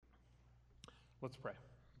Let's pray.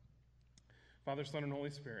 Father, Son, and Holy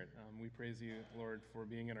Spirit, we praise you, Lord, for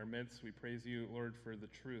being in our midst. We praise you, Lord, for the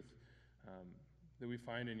truth that we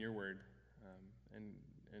find in your word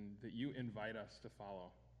and that you invite us to follow.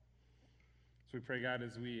 So we pray, God,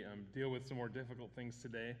 as we deal with some more difficult things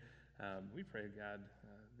today, we pray, God,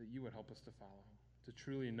 that you would help us to follow, to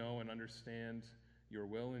truly know and understand your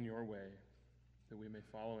will and your way, that we may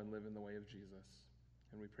follow and live in the way of Jesus.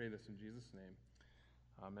 And we pray this in Jesus' name.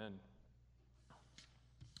 Amen.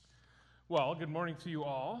 Well, good morning to you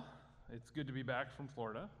all. It's good to be back from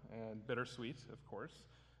Florida, and bittersweet, of course.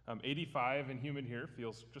 85 and humid here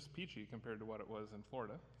feels just peachy compared to what it was in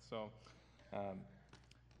Florida. So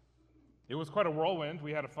it was quite a whirlwind.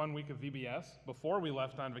 We had a fun week of VBS. Before we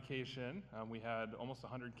left on vacation, we had almost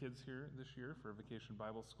 100 kids here this year for Vacation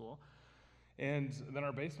Bible School. And then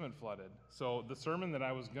our basement flooded. So the sermon that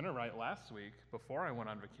I was going to write last week before I went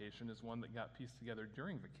on vacation is one that got pieced together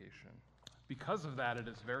during vacation. Because of that, it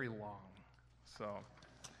is very long. So,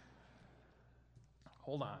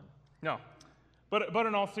 hold on. No. But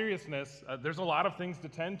in all seriousness, there's a lot of things to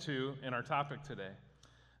tend to in our topic today.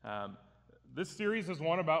 This series is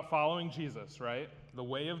one about following Jesus, right? The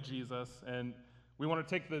way of Jesus. And we want to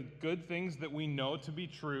take the good things that we know to be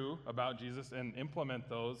true about Jesus and implement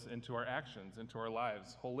those into our actions, into our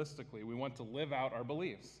lives, holistically. We want to live out our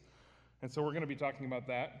beliefs. And so we're going to be talking about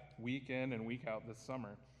that week in and week out this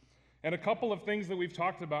summer. And a couple of things that we've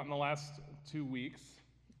talked about in the last 2 weeks.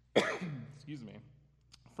 Excuse me.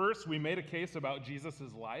 First, we made a case about Jesus'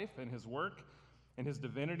 life and his work and his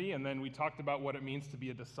divinity, and then we talked about what it means to be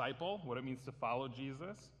a disciple, what it means to follow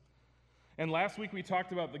Jesus. And last week we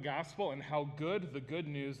talked about the gospel and how good the good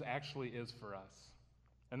news actually is for us.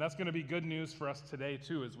 And that's going to be good news for us today,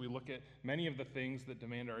 too, as we look at many of the things that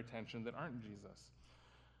demand our attention that aren't Jesus.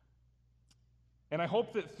 And I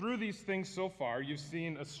hope that through these things so far, you've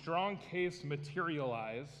seen a strong case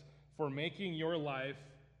materialize for making your life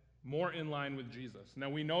more in line with Jesus. Now,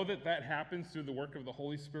 we know that that happens through the work of the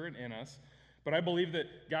Holy Spirit in us, but I believe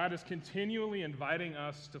that God is continually inviting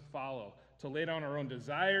us to follow, to lay down our own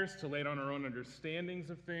desires, to lay down our own understandings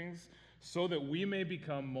of things, so that we may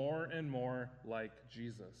become more and more like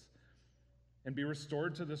Jesus and be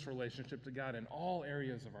restored to this relationship to God in all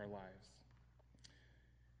areas of our lives.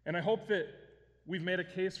 And I hope that we've made a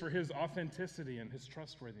case for his authenticity and his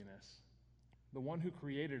trustworthiness. The one who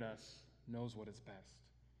created us knows what is best.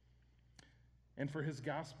 And for his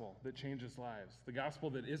gospel that changes lives. The gospel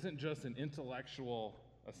that isn't just an intellectual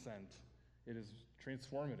assent. It is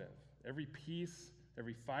transformative. Every piece,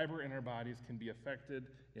 every fiber in our bodies can be affected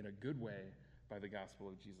in a good way by the gospel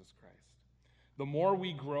of Jesus Christ. The more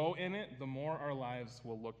we grow in it, the more our lives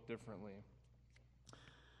will look differently.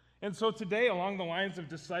 And so today, along the lines of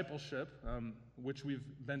discipleship, which we've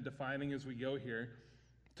been defining as we go here,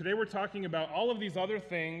 today we're talking about all of these other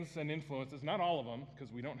things and influences, not all of them,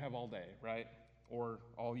 because we don't have all day, right? Or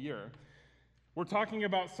all year. We're talking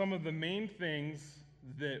about some of the main things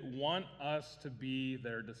that want us to be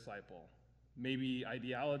their disciple. Maybe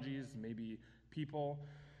ideologies, maybe people.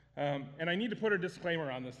 And I need to put a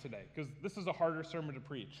disclaimer on this today, because this is a harder sermon to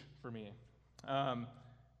preach for me.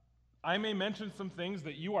 I may mention some things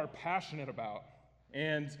that you are passionate about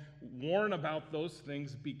and warn about those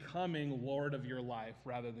things becoming Lord of your life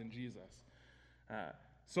rather than Jesus.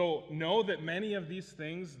 So know that many of these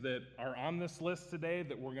things that are on this list today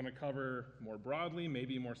that we're going to cover more broadly,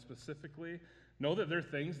 maybe more specifically, know that they're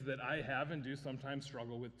things that I have and do sometimes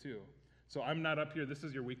struggle with too. So I'm not up here. This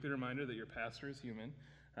is your weekly reminder that your pastor is human.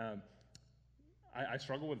 I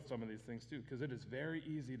struggle with some of these things too, because it is very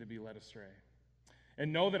easy to be led astray.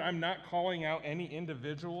 And know that I'm not calling out any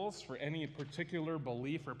individuals for any particular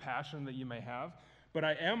belief or passion that you may have, but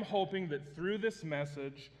I am hoping that through this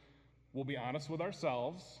message, we'll be honest with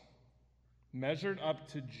ourselves, measured up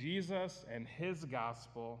to Jesus and his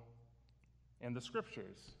gospel and the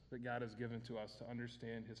scriptures that God has given to us to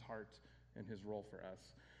understand his heart and his role for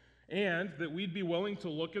us. And that we'd be willing to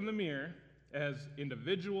look in the mirror as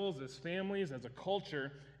individuals, as families, as a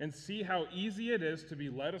culture, and see how easy it is to be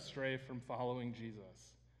led astray from following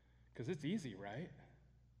Jesus. Because it's easy, right?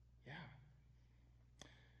 Yeah.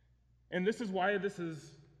 And this is why it's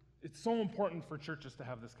so important for churches to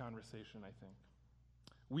have this conversation, I think.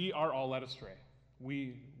 We are all led astray.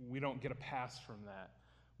 We don't get a pass from that.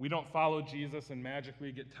 We don't follow Jesus and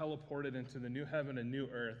magically get teleported into the new heaven and new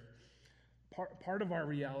earth. Part of our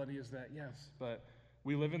reality is that, yes, but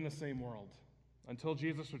we live in the same world. Until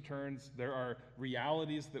Jesus returns, there are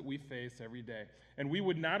realities that we face every day. And we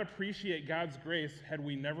would not appreciate God's grace had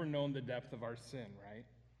we never known the depth of our sin, right?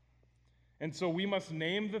 And so we must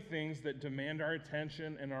name the things that demand our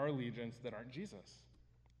attention and our allegiance that aren't Jesus.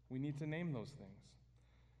 We need to name those things.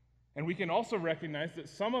 And we can also recognize that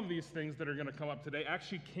some of these things that are going to come up today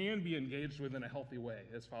actually can be engaged with in a healthy way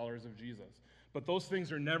as followers of Jesus. But those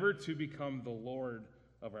things are never to become the Lord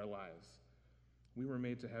of our lives. We were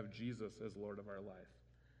made to have Jesus as Lord of our life.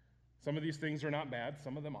 Some of these things are not bad,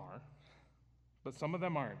 some of them are, but some of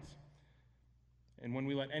them aren't. And when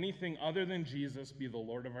we let anything other than Jesus be the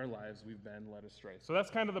Lord of our lives, we've been led astray. So that's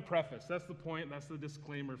kind of the preface. That's the point. That's the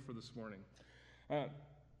disclaimer for this morning.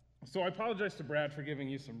 So I apologize to Brad for giving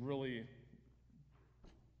you some really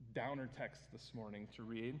downer text this morning to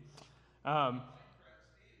read.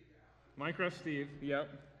 Minecraft Steve, yep,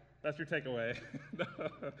 that's your takeaway.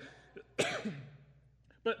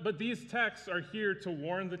 But these texts are here to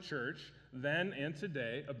warn the church then and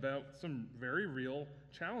today about some very real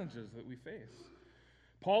challenges that we face.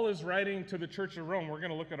 Paul is writing to the church of Rome. We're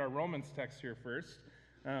going to look at our Romans text here first.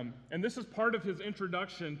 And this is part of his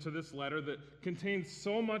introduction to this letter that contains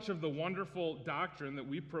so much of the wonderful doctrine that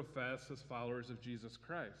we profess as followers of Jesus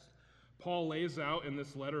Christ. Paul lays out in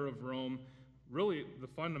this letter of Rome really the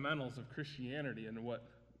fundamentals of Christianity and what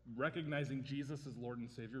recognizing Jesus as Lord and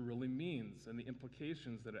Savior really means and the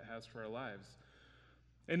implications that it has for our lives.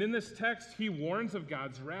 And in this text, he warns of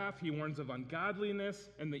God's wrath, he warns of ungodliness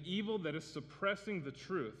and the evil that is suppressing the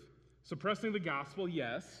truth. Suppressing the gospel,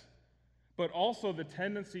 yes, but also the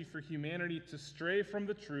tendency for humanity to stray from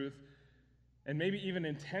the truth and maybe even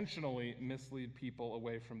intentionally mislead people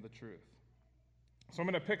away from the truth. So I'm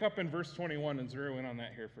going to pick up in verse 21 and zero in on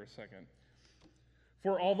that here for a second.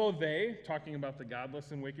 For although they, talking about the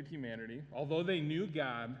godless and wicked humanity, although they knew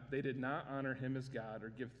God, they did not honor him as God or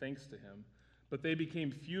give thanks to him, but they became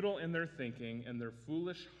futile in their thinking, and their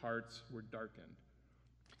foolish hearts were darkened.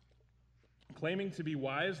 Claiming to be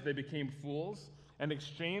wise, they became fools and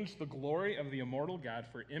exchanged the glory of the immortal God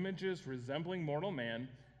for images resembling mortal man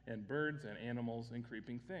and birds and animals and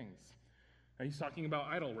creeping things. Now he's talking about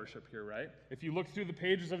idol worship here, right? If you look through the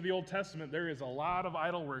pages of the Old Testament, there is a lot of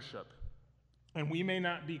idol worship. And we may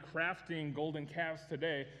not be crafting golden calves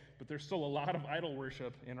today, but there's still a lot of idol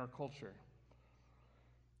worship in our culture.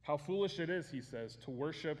 How foolish it is, he says, to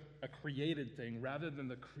worship a created thing rather than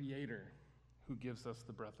the Creator who gives us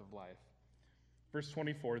the breath of life. Verse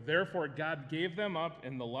 24, therefore God gave them up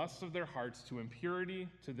in the lusts of their hearts to impurity,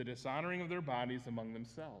 to the dishonoring of their bodies among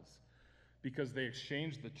themselves, because they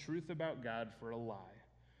exchanged the truth about God for a lie,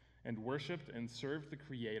 and worshipped and served the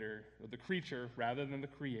Creator, or the creature, rather than the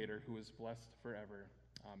Creator, who is blessed forever.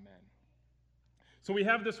 Amen. So we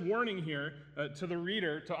have this warning here to the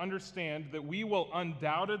reader to understand that we will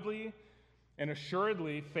undoubtedly and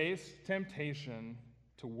assuredly face temptation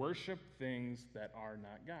to worship things that are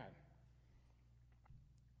not God.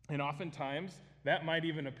 And oftentimes, that might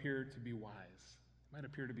even appear to be wise. It might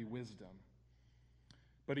appear to be wisdom.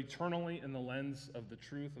 But eternally, in the lens of the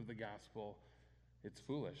truth of the gospel, it's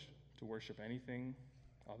foolish to worship anything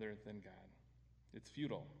other than God. It's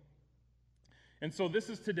futile. And so this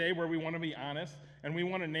is today where we want to be honest, and we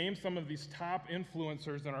want to name some of these top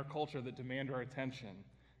influencers in our culture that demand our attention,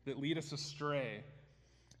 that lead us astray,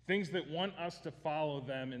 things that want us to follow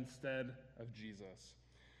them instead of Jesus.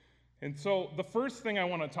 And so the first thing I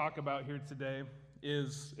want to talk about here today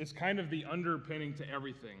is kind of the underpinning to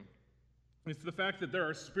everything. It's the fact that there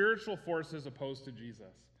are spiritual forces opposed to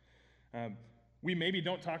Jesus. We maybe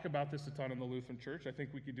don't talk about this a ton in the Lutheran Church. I think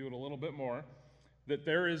we could do it a little bit more. That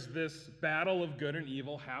there is this battle of good and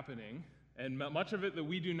evil happening, and much of it that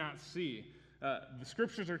we do not see. The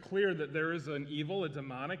scriptures are clear that there is an evil, a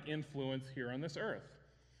demonic influence here on this earth.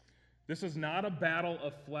 This is not a battle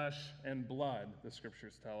of flesh and blood, the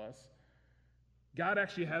scriptures tell us. God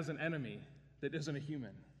actually has an enemy that isn't a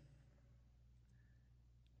human.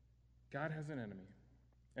 God has an enemy.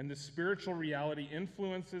 And this spiritual reality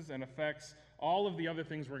influences and affects all of the other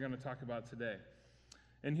things we're going to talk about today.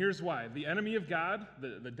 And here's why. The enemy of God,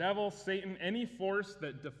 the devil, Satan, any force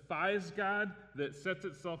that defies God, that sets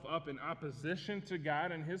itself up in opposition to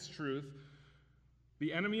God and his truth,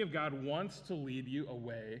 the enemy of God wants to lead you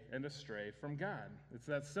away and astray from God. It's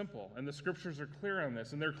that simple. And the scriptures are clear on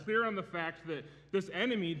this. And they're clear on the fact that this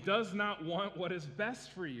enemy does not want what is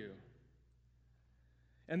best for you.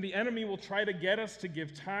 And the enemy will try to get us to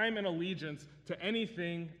give time and allegiance to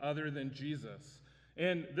anything other than Jesus.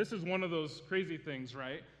 And this is one of those crazy things,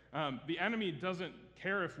 right? The enemy doesn't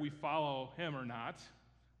care if we follow him or not.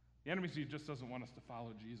 The enemy just doesn't want us to follow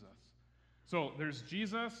Jesus. So there's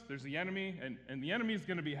Jesus, there's the enemy, and the enemy is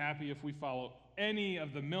going to be happy if we follow any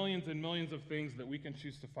of the millions and millions of things that we can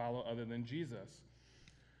choose to follow other than Jesus.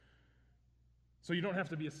 So you don't have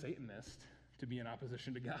to be a Satanist to be in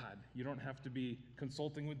opposition to God. You don't have to be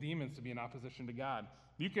consulting with demons to be in opposition to God.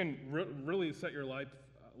 You can really set your life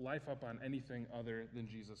life up on anything other than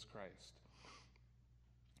Jesus Christ.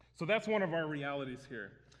 So that's one of our realities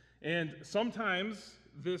here. And sometimes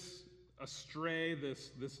this astray,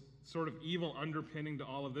 this sort of evil underpinning to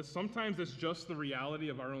all of this, sometimes it's just the reality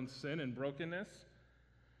of our own sin and brokenness.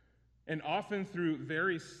 And often through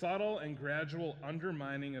very subtle and gradual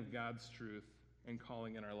undermining of God's truth and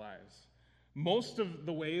calling in our lives. Most of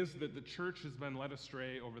the ways that the church has been led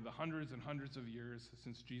astray over the hundreds and hundreds of years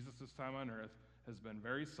since Jesus' time on earth has been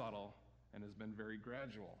very subtle and has been very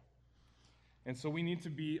gradual. And so we need to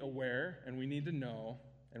be aware, and we need to know,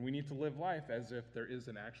 and we need to live life as if there is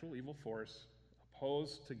an actual evil force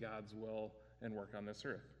opposed to God's will and work on this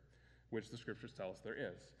earth, which the scriptures tell us there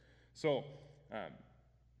is. So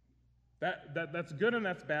that's good and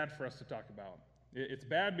that's bad for us to talk about. It's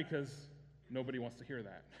bad because nobody wants to hear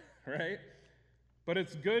that, right? But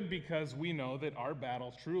it's good because we know that our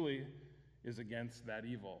battle truly is against that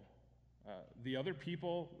evil. The other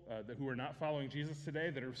people who are not following Jesus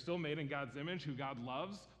today, that are still made in God's image, who God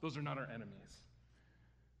loves, those are not our enemies.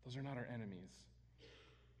 Those are not our enemies.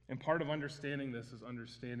 And part of understanding this is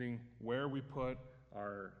understanding where we put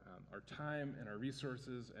our time and our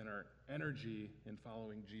resources and our energy in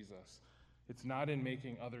following Jesus. It's not in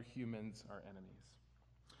making other humans our enemies.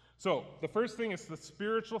 So the first thing is the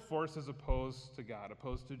spiritual force is opposed to God,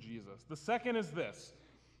 opposed to Jesus. The second is this.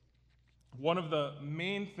 One of the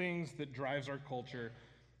main things that drives our culture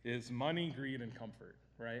is money, greed, and comfort,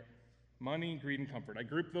 right? Money, greed, and comfort. I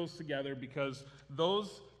group those together because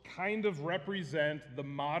those kind of represent the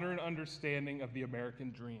modern understanding of the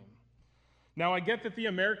American dream. Now, I get that the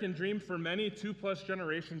American dream for many 2+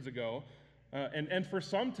 generations ago, and for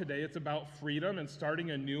some today, it's about freedom and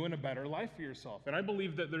starting a new and a better life for yourself. And I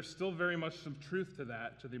believe that there's still very much some truth to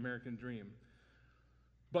that, to the American dream.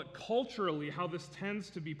 But culturally, how this tends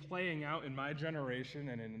to be playing out in my generation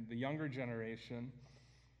and in the younger generation,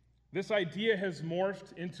 this idea has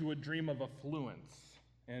morphed into a dream of affluence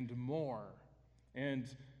and more. And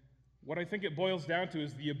what I think it boils down to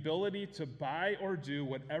is the ability to buy or do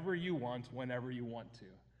whatever you want whenever you want to.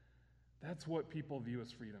 That's what people view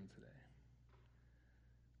as freedom today.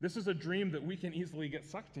 This is a dream that we can easily get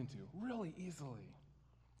sucked into, really easily.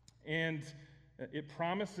 And it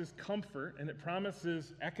promises comfort and it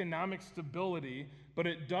promises economic stability, but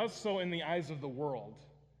it does so in the eyes of the world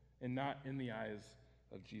and not in the eyes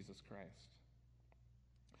of Jesus Christ.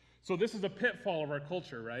 So this is a pitfall of our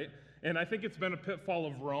culture, right? And I think it's been a pitfall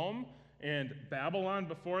of Rome and Babylon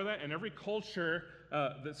before that, and every culture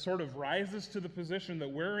that sort of rises to the position that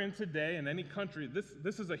we're in today in any country.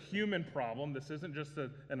 This is a human problem. This isn't just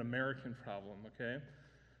an American problem, okay?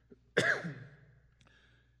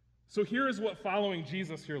 So here is what following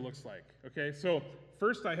Jesus here looks like, okay? So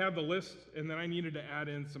first I have the list, and then I needed to add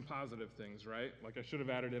in some positive things, right? Like I should have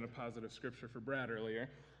added in a positive scripture for Brad earlier.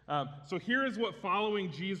 So here is what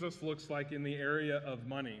following Jesus looks like in the area of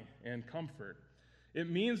money and comfort. It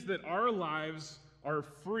means that our lives are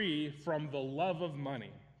free from the love of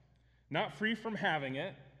money. Not free from having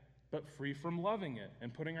it, but free from loving it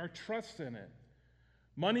and putting our trust in it.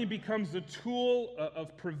 Money becomes a tool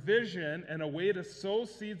of provision and a way to sow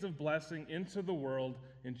seeds of blessing into the world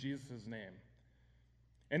in Jesus' name.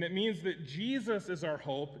 And it means that Jesus is our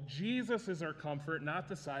hope, Jesus is our comfort, not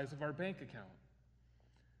the size of our bank account.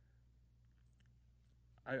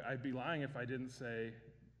 I'd be lying if I didn't say,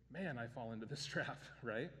 man, I fall into this trap,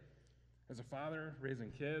 right? As a father,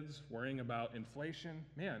 raising kids, worrying about inflation,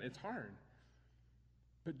 man, it's hard.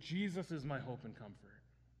 But Jesus is my hope and comfort.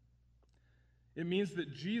 It means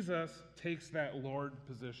that Jesus takes that Lord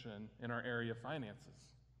position in our area of finances.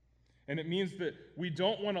 And it means that we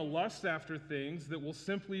don't want to lust after things that will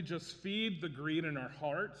simply just feed the greed in our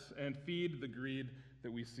hearts and feed the greed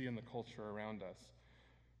that we see in the culture around us.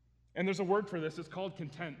 And there's a word for this, it's called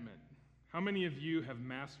contentment. How many of you have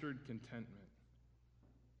mastered contentment?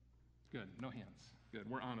 Good, no hands. Good,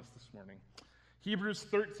 we're honest this morning. Hebrews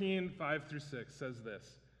 13, 5-6 says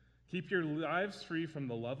this. Keep your lives free from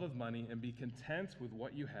the love of money and be content with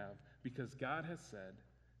what you have, because God has said,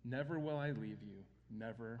 never will I leave you,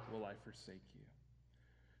 never will I forsake you.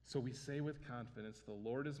 So we say with confidence, the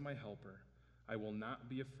Lord is my helper. I will not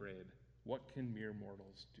be afraid. What can mere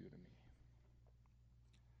mortals do to me?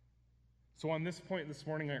 So on this point this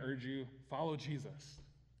morning, I urge you, follow Jesus.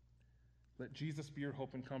 Let Jesus be your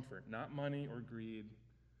hope and comfort, not money or greed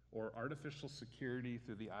or artificial security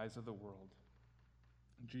through the eyes of the world.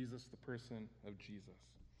 Jesus, the person of Jesus.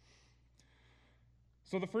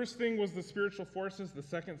 So the first thing was the spiritual forces. The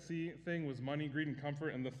second thing was money, greed, and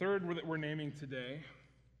comfort. And the third that we're naming today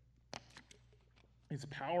is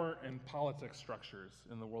power and politics structures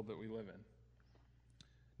in the world that we live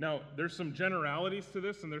in. Now, there's some generalities to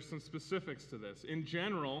this and there's some specifics to this. In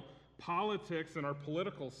general, politics and our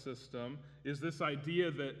political system is this idea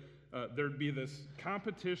that there'd be this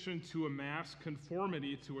competition to amass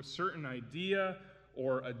conformity to a certain idea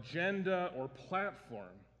or agenda or platform.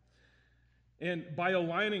 And by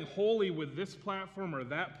aligning wholly with this platform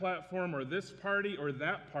or this party or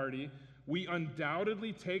that party, we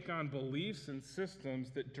undoubtedly take on beliefs and systems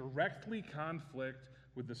that directly conflict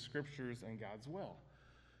with the Scriptures and God's will.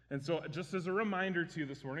 And so, just as a reminder to you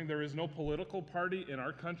this morning, there is no political party in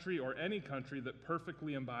our country or any country that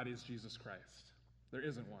perfectly embodies Jesus Christ. There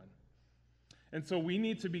isn't one. And so we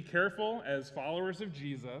need to be careful as followers of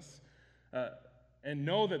Jesus and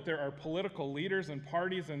know that there are political leaders and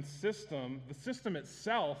parties and system. The system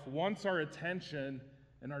itself wants our attention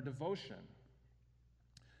and our devotion.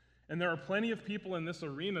 And there are plenty of people in this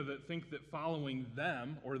arena that think that following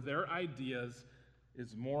them or their ideas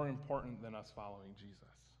is more important than us following Jesus.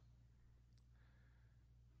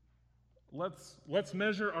 Let's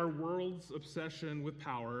measure our world's obsession with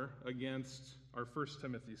power against our 1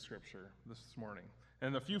 Timothy scripture this morning.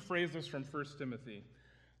 And a few phrases from 1 Timothy.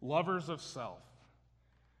 Lovers of self,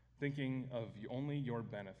 thinking of only your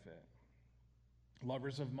benefit.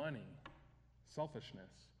 Lovers of money,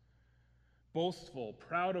 selfishness. Boastful,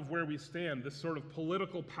 proud of where we stand, this sort of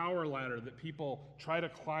political power ladder that people try to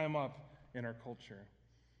climb up in our culture.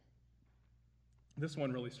 This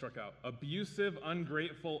one really struck out. Abusive,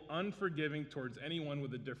 ungrateful, unforgiving towards anyone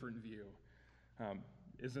with a different view.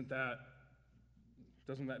 Doesn't that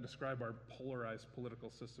describe our polarized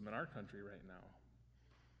political system in our country right now?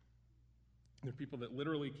 There are people that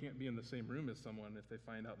literally can't be in the same room as someone if they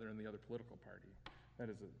find out they're in the other political party. That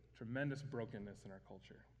is a tremendous brokenness in our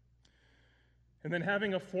culture. And then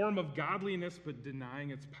having a form of godliness but denying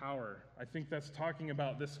its power. I think that's talking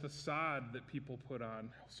about this facade that people put on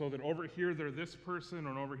so that over here they're this person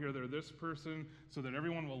and over here they're this person so that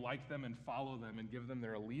everyone will like them and follow them and give them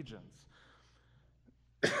their allegiance.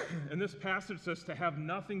 And this passage says to have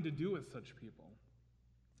nothing to do with such people.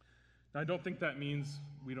 Now, I don't think that means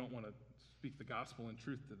we don't want to speak the gospel and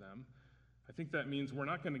truth to them. I think that means we're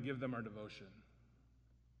not going to give them our devotion.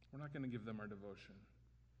 We're not going to give them our devotion.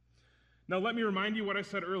 Now, let me remind you what I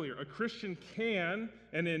said earlier. A Christian can,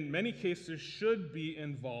 and in many cases should be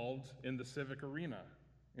involved in the civic arena,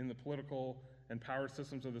 in the political and power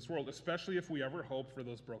systems of this world, especially if we ever hope for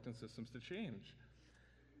those broken systems to change.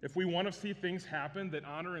 If we want to see things happen that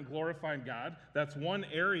honor and glorify God, that's one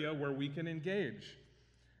area where we can engage.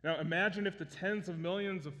 Now, imagine if the tens of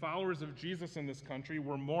millions of followers of Jesus in this country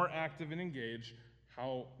were more active and engaged,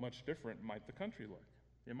 how much different might the country look?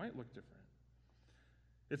 It might look different.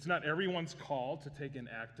 It's not everyone's call to take an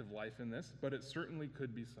active life in this, but it certainly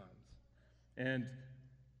could be some. And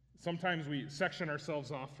sometimes we section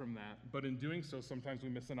ourselves off from that, but in doing so, sometimes we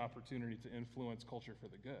miss an opportunity to influence culture for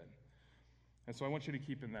the good. And so I want you to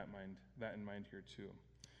keep that in mind here too.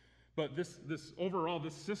 But this overall,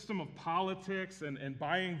 this system of politics and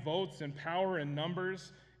buying votes and power and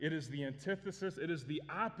numbers, it is the antithesis, it is the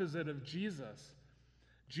opposite of Jesus.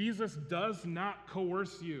 Jesus does not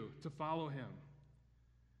coerce you to follow him.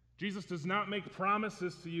 Jesus does not make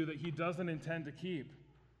promises to you that he doesn't intend to keep.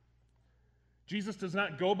 Jesus does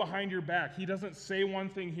not go behind your back. He doesn't say one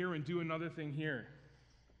thing here and do another thing here.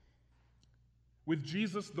 With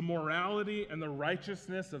Jesus, the morality and the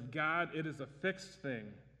righteousness of God, it is a fixed thing.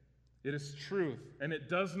 It is truth, and it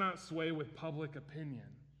does not sway with public opinion.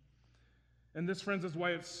 And this, friends, is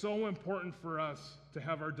why it's so important for us to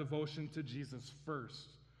have our devotion to Jesus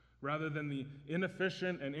first, rather than the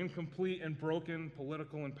inefficient and incomplete and broken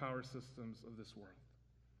political and power systems of this world.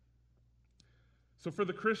 So for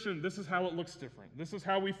the Christian, this is how it looks different. This is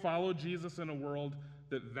how we follow Jesus in a world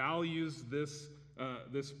that values this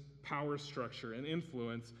power structure and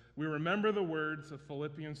influence. We remember the words of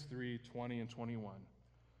Philippians 3:20 and 21.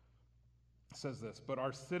 It says this, "But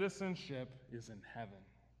our citizenship is in heaven,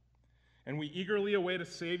 and we eagerly await a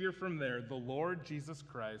Savior from there, the Lord Jesus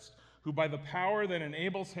Christ, who by the power that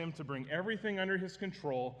enables him to bring everything under his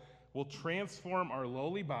control will transform our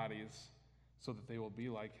lowly bodies so that they will be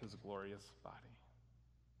like his glorious body."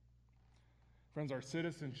 Friends, our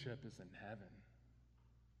citizenship is in heaven.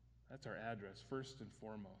 That's our address, first and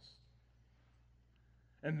foremost.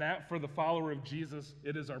 And that, for the follower of Jesus,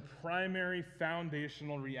 it is our primary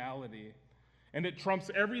foundational reality. And it trumps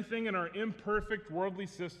everything in our imperfect worldly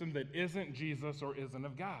system that isn't Jesus or isn't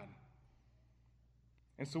of God.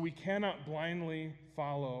 And so we cannot blindly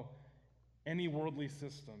follow any worldly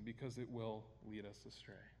system because it will lead us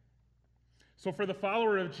astray. So for the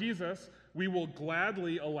follower of Jesus, we will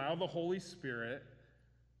gladly allow the Holy Spirit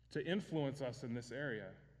to influence us in this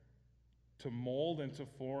area, to mold and to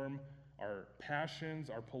form our passions,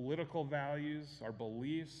 our political values, our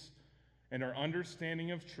beliefs, and our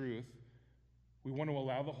understanding of truth, we want to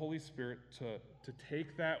allow the Holy Spirit to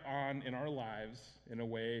take that on in our lives in a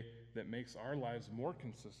way that makes our lives more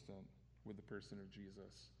consistent with the person of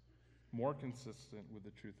Jesus, more consistent with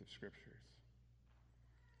the truth of Scriptures.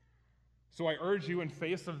 So I urge you, in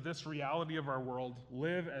face of this reality of our world,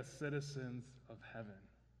 live as citizens of heaven.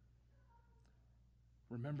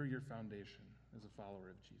 Remember your foundation as a follower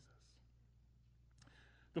of Jesus.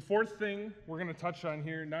 The fourth thing we're going to touch on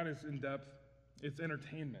here, not as in-depth, it's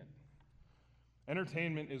entertainment.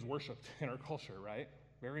 Entertainment is worshiped in our culture, right?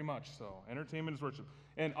 Very much so. Entertainment is worshiped.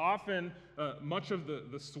 And often, much of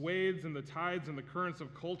the swathes and the tides and the currents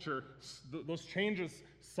of culture, those changes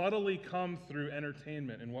subtly come through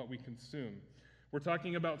entertainment and what we consume. We're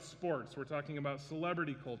talking about sports. We're talking about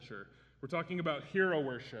celebrity culture. We're talking about hero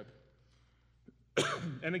worship.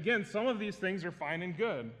 And again, some of these things are fine and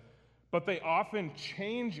good, but they often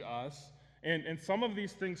change us, and some of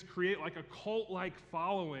these things create like a cult-like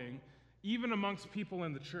following, even amongst people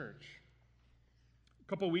in the church. A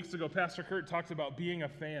couple weeks ago, Pastor Kurt talked about being a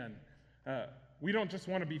fan. We don't just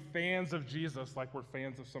want to be fans of Jesus like we're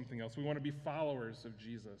fans of something else. We want to be followers of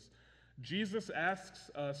Jesus. Jesus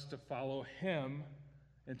asks us to follow him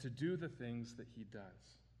and to do the things that he does.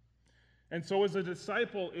 And so as a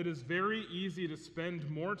disciple, it is very easy to spend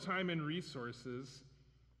more time and resources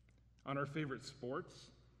on our favorite sports,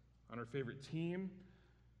 on our favorite team.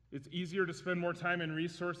 It's easier to spend more time and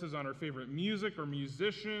resources on our favorite music or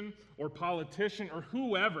musician or politician or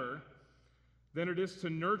whoever than it is to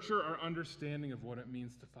nurture our understanding of what it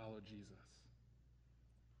means to follow Jesus.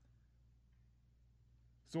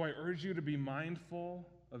 So I urge you to be mindful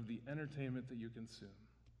of the entertainment that you consume.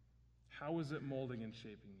 How is it molding and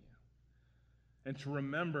shaping you? And to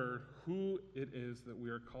remember who it is that we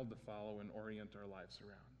are called to follow and orient our lives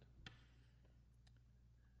around.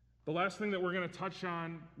 The last thing that we're going to touch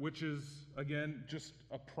on, which is, again, just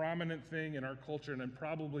a prominent thing in our culture and in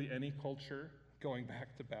probably any culture going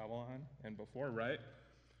back to Babylon and before, right?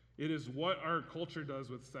 It is what our culture does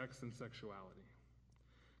with sex and sexuality.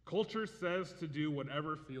 Culture says to do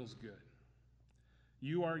whatever feels good.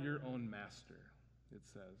 You are your own master, it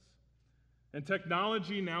says. And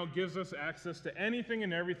technology now gives us access to anything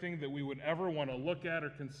and everything that we would ever want to look at or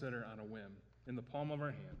consider on a whim, in the palm of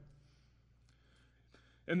our hand.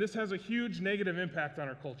 And this has a huge negative impact on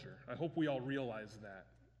our culture. I hope we all realize that.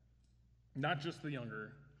 Not just the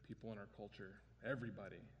younger people in our culture.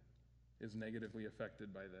 Everybody is negatively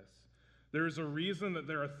affected by this. There is a reason that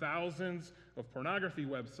there are thousands of pornography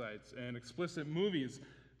websites and explicit movies.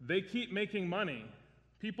 They keep making money.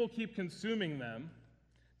 People keep consuming them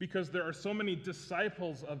because there are so many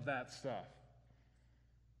disciples of that stuff.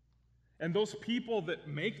 And those people that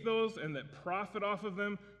make those and that profit off of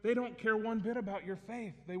them, they don't care one bit about your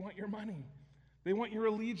faith. They want your money. They want your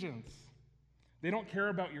allegiance. They don't care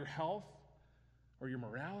about your health or your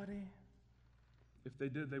morality. If they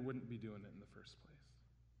did, they wouldn't be doing it in the first place.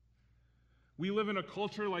 We live in a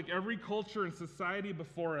culture like every culture and society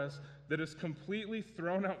before us that has completely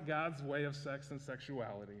thrown out God's way of sex and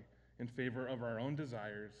sexuality in favor of our own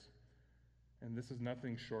desires. And this is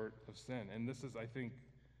nothing short of sin. And this is, I think,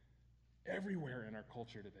 everywhere in our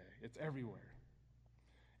culture today. It's everywhere.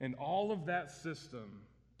 And all of that system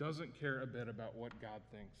doesn't care a bit about what God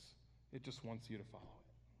thinks. It just wants you to follow it.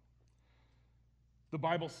 The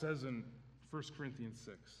Bible says in 1 Corinthians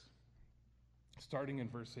 6, starting in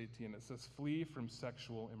verse 18, it says, "Flee from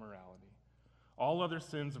sexual immorality. All other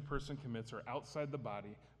sins a person commits are outside the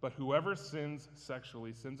body, but whoever sins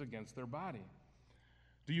sexually sins against their body.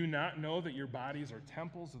 Do you not know that your bodies are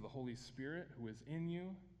temples of the Holy Spirit who is in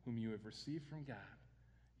you, whom you have received from God?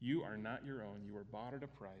 You are not your own. You were bought at a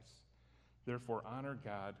price. Therefore, honor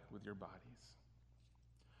God with your bodies."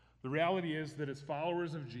 The reality is that as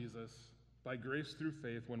followers of Jesus, by grace through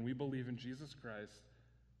faith, when we believe in Jesus Christ,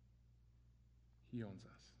 he owns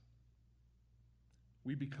us.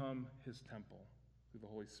 We become his temple through the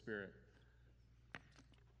Holy Spirit.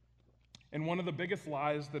 And one of the biggest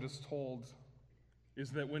lies that is told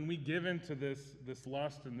is that when we give into this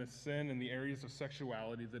lust and this sin in the areas of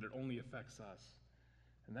sexuality, that it only affects us.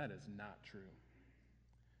 And that is not true.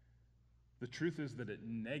 The truth is that it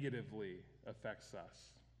negatively affects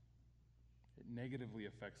us. It negatively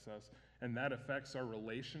affects us, and that affects our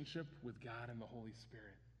relationship with God and the Holy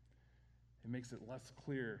Spirit. It makes it less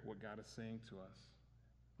clear what God is saying to us.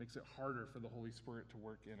 It makes it harder for the Holy Spirit to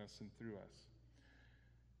work in us and through us.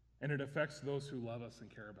 And it affects those who love us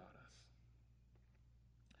and care about us.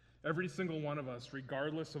 Every single one of us,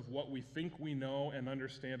 regardless of what we think we know and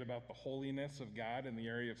understand about the holiness of God in the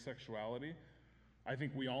area of sexuality, I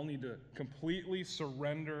think we all need to completely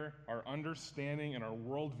surrender our understanding and our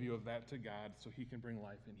worldview of that to God so he can bring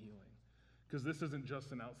life and healing. Because this isn't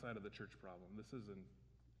just an outside of the church problem. This is an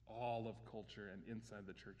all of culture and inside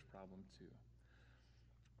the church problem too.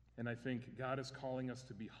 And I think God is calling us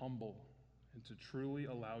to be humble and to truly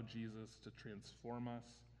allow Jesus to transform us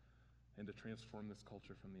and to transform this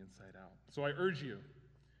culture from the inside out. So I urge you,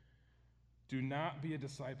 do not be a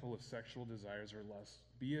disciple of sexual desires or lusts.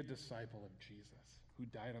 Be a disciple of Jesus, who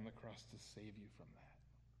died on the cross to save you from that.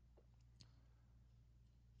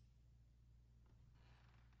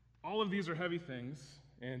 All of these are heavy things,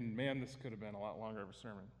 and man, this could have been a lot longer of a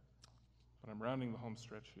sermon. But I'm rounding the home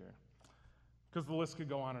stretch here. Because the list could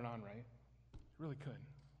go on and on, right? It really could.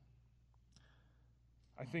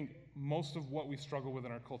 I think most of what we struggle with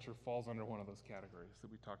in our culture falls under one of those categories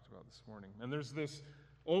that we talked about this morning. And there's this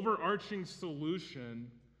overarching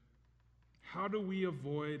solution. How do we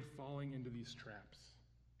avoid falling into these traps?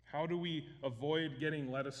 How do we avoid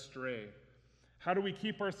getting led astray? How do we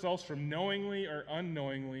keep ourselves from knowingly or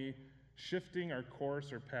unknowingly shifting our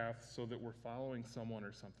course or path so that we're following someone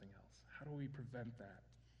or something else? How do we prevent that?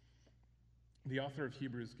 The author of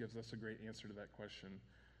Hebrews gives us a great answer to that question.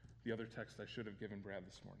 The other text I should have given Brad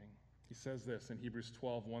this morning. He says this in Hebrews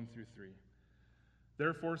 12, 1 through 3.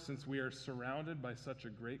 Therefore, since we are surrounded by such a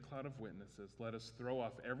great cloud of witnesses, let us throw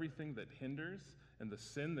off everything that hinders and the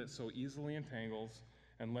sin that so easily entangles,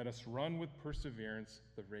 and let us run with perseverance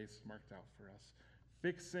the race marked out for us,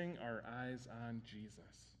 fixing our eyes on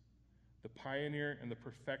Jesus, the pioneer and the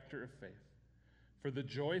perfecter of faith. For the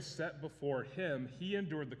joy set before him, he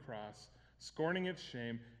endured the cross, scorning its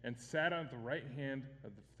shame, and sat on the right hand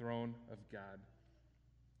of the throne of God.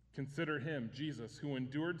 Consider him, Jesus, who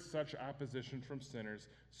endured such opposition from sinners,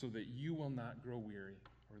 so that you will not grow weary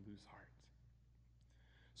or lose heart.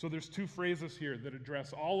 So there's two phrases here that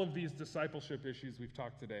address all of these discipleship issues we've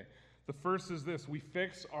talked today. The first is this: we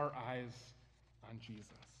fix our eyes on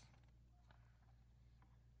Jesus.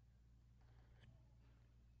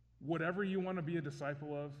 Whatever you want to be a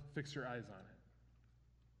disciple of, fix your eyes on it.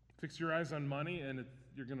 Fix your eyes on money, and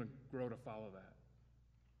you're going to grow to follow that.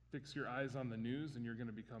 Fix your eyes on the news, and you're going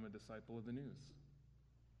to become a disciple of the news.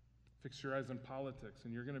 Fix your eyes on politics,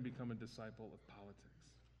 and you're going to become a disciple of politics.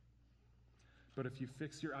 But if you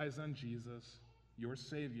fix your eyes on Jesus, your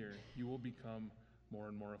Savior, you will become more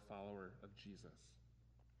and more a follower of Jesus.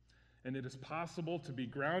 And it is possible to be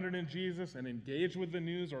grounded in Jesus and engage with the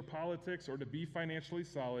news or politics or to be financially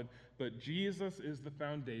solid, but Jesus is the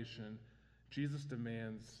foundation. Jesus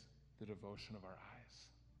demands the devotion of our eyes.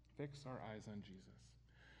 Fix our eyes on Jesus.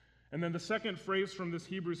 And then the second phrase from this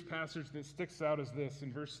Hebrews passage that sticks out is this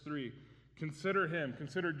in verse 3. Consider him,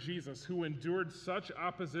 consider Jesus, who endured such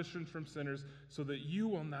opposition from sinners so that you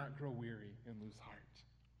will not grow weary and lose heart.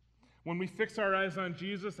 When we fix our eyes on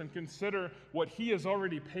Jesus and consider what he has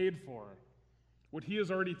already paid for, what he has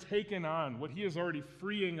already taken on, what he is already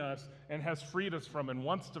freeing us and has freed us from and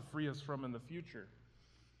wants to free us from in the future,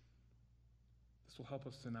 this will help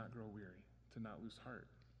us to not grow weary, to not lose heart.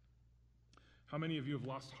 How many of you have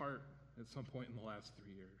lost heart at some point in the last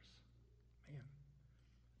 3 years? Man,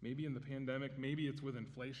 maybe in the pandemic, maybe it's with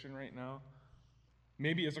inflation right now.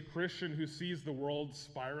 Maybe as a Christian who sees the world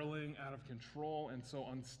spiraling out of control and so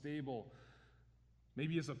unstable.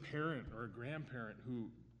 Maybe as a parent or a grandparent who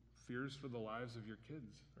fears for the lives of your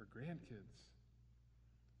kids or grandkids.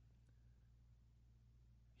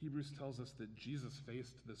 Hebrews tells us that Jesus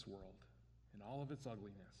faced this world in all of its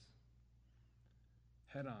ugliness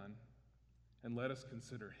head on, and let us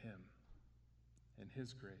consider him and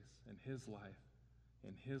his grace and his life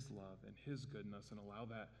and his love and his goodness and allow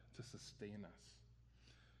that to sustain us.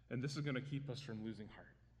 And this is going to keep us from losing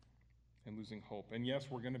heart and losing hope. And yes,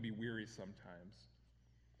 we're going to be weary sometimes,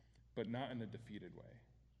 but not in a defeated way,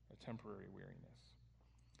 a temporary weariness.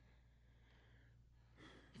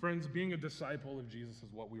 Friends, being a disciple of Jesus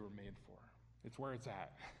is what we were made for. It's where it's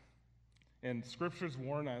at. And scriptures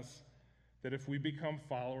warn us that if we become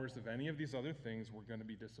followers of any of these other things, we're going to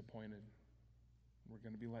be disappointed. We're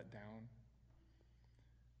going to be let down.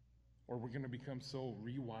 Or we're going to become so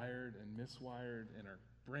rewired and miswired in our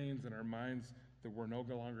brains and our minds that we're no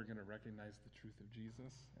longer going to recognize the truth of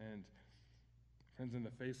Jesus. And friends, in the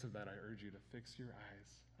face of that, I urge you to fix your eyes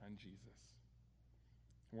on Jesus.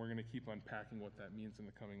 And we're going to keep unpacking what that means in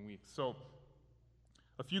the coming weeks. So,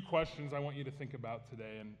 a few questions I want you to think about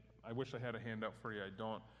today, and I wish I had a handout for you. I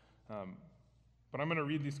don't. But I'm going to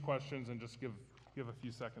read these questions and just give a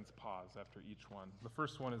few seconds pause after each one. The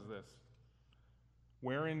first one is this: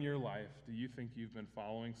 Where in your life do you think you've been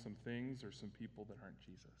following some things or some people that aren't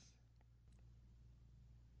Jesus?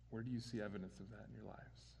 Where do you see evidence of that in your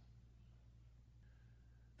lives?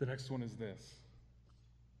 The next one is this.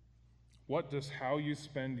 What does how you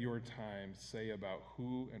spend your time say about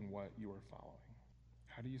who and what you are following?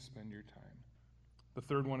 How do you spend your time? The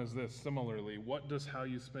third one is this. Similarly, what does how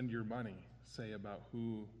you spend your money say about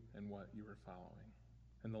who and what you are following?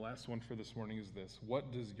 And the last one for this morning is this.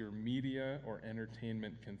 What does your media or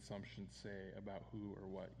entertainment consumption say about who or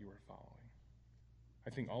what you are following? I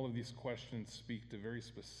think all of these questions speak to very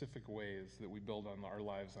specific ways that we build on our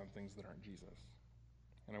lives on things that aren't Jesus.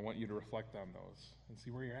 And I want you to reflect on those and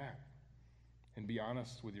see where you're at. And be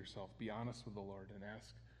honest with yourself. Be honest with the Lord and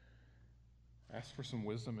ask for some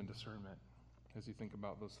wisdom and discernment as you think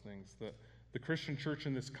about those things. The Christian church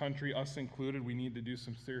in this country, us included, we need to do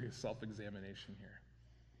some serious self-examination here.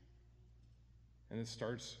 And it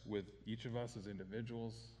starts with each of us as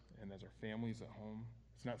individuals and as our families at home.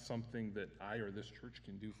 It's not something that I or this church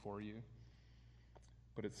can do for you,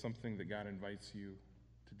 but it's something that God invites you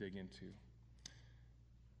to dig into.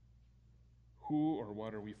 Who or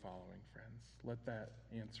what are we following, friends? Let that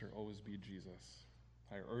answer always be Jesus.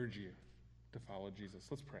 I urge you to follow Jesus.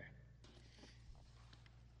 Let's pray.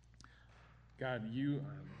 God, you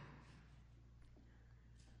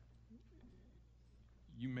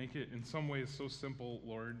make it in some ways so simple,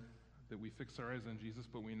 Lord, that we fix our eyes on Jesus,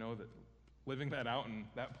 but we know that living that out and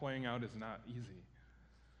that playing out is not easy.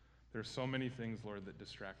 There's so many things, Lord, that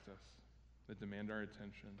distract us, that demand our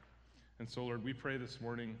attention. And so, Lord, we pray this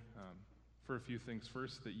morning for a few things.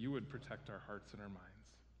 First, that you would protect our hearts and our minds.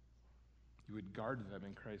 You would guard them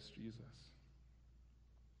in Christ Jesus.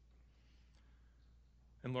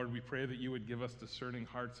 And Lord, we pray that you would give us discerning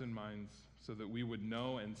hearts and minds so that we would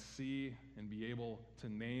know and see and be able to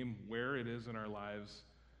name where it is in our lives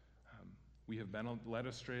we have been led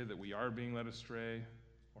astray, that we are being led astray,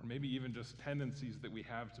 or maybe even just tendencies that we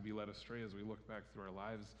have to be led astray as we look back through our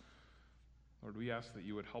lives. Lord, we ask that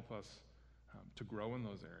you would help us to grow in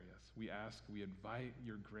those areas. We invite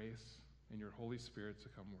your grace and your Holy Spirit to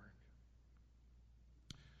come work.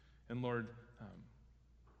 And Lord,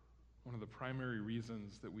 one of the primary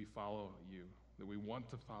reasons that we follow you, that we want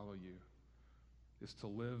to follow you, is to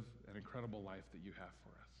live an incredible life that you have for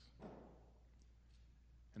us.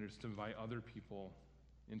 And it's to invite other people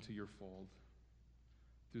into your fold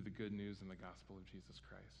through the good news and the gospel of Jesus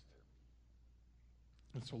Christ.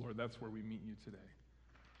 And so, Lord, that's where we meet you today,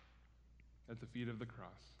 at the feet of the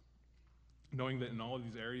cross, knowing that in all of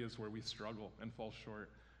these areas where we struggle and fall short,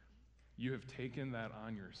 you have taken that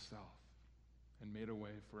on yourself and made a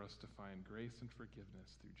way for us to find grace and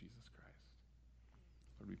forgiveness through Jesus Christ.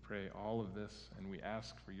 Lord, we pray all of this, and we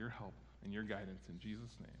ask for your help and your guidance in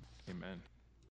Jesus' name. Amen.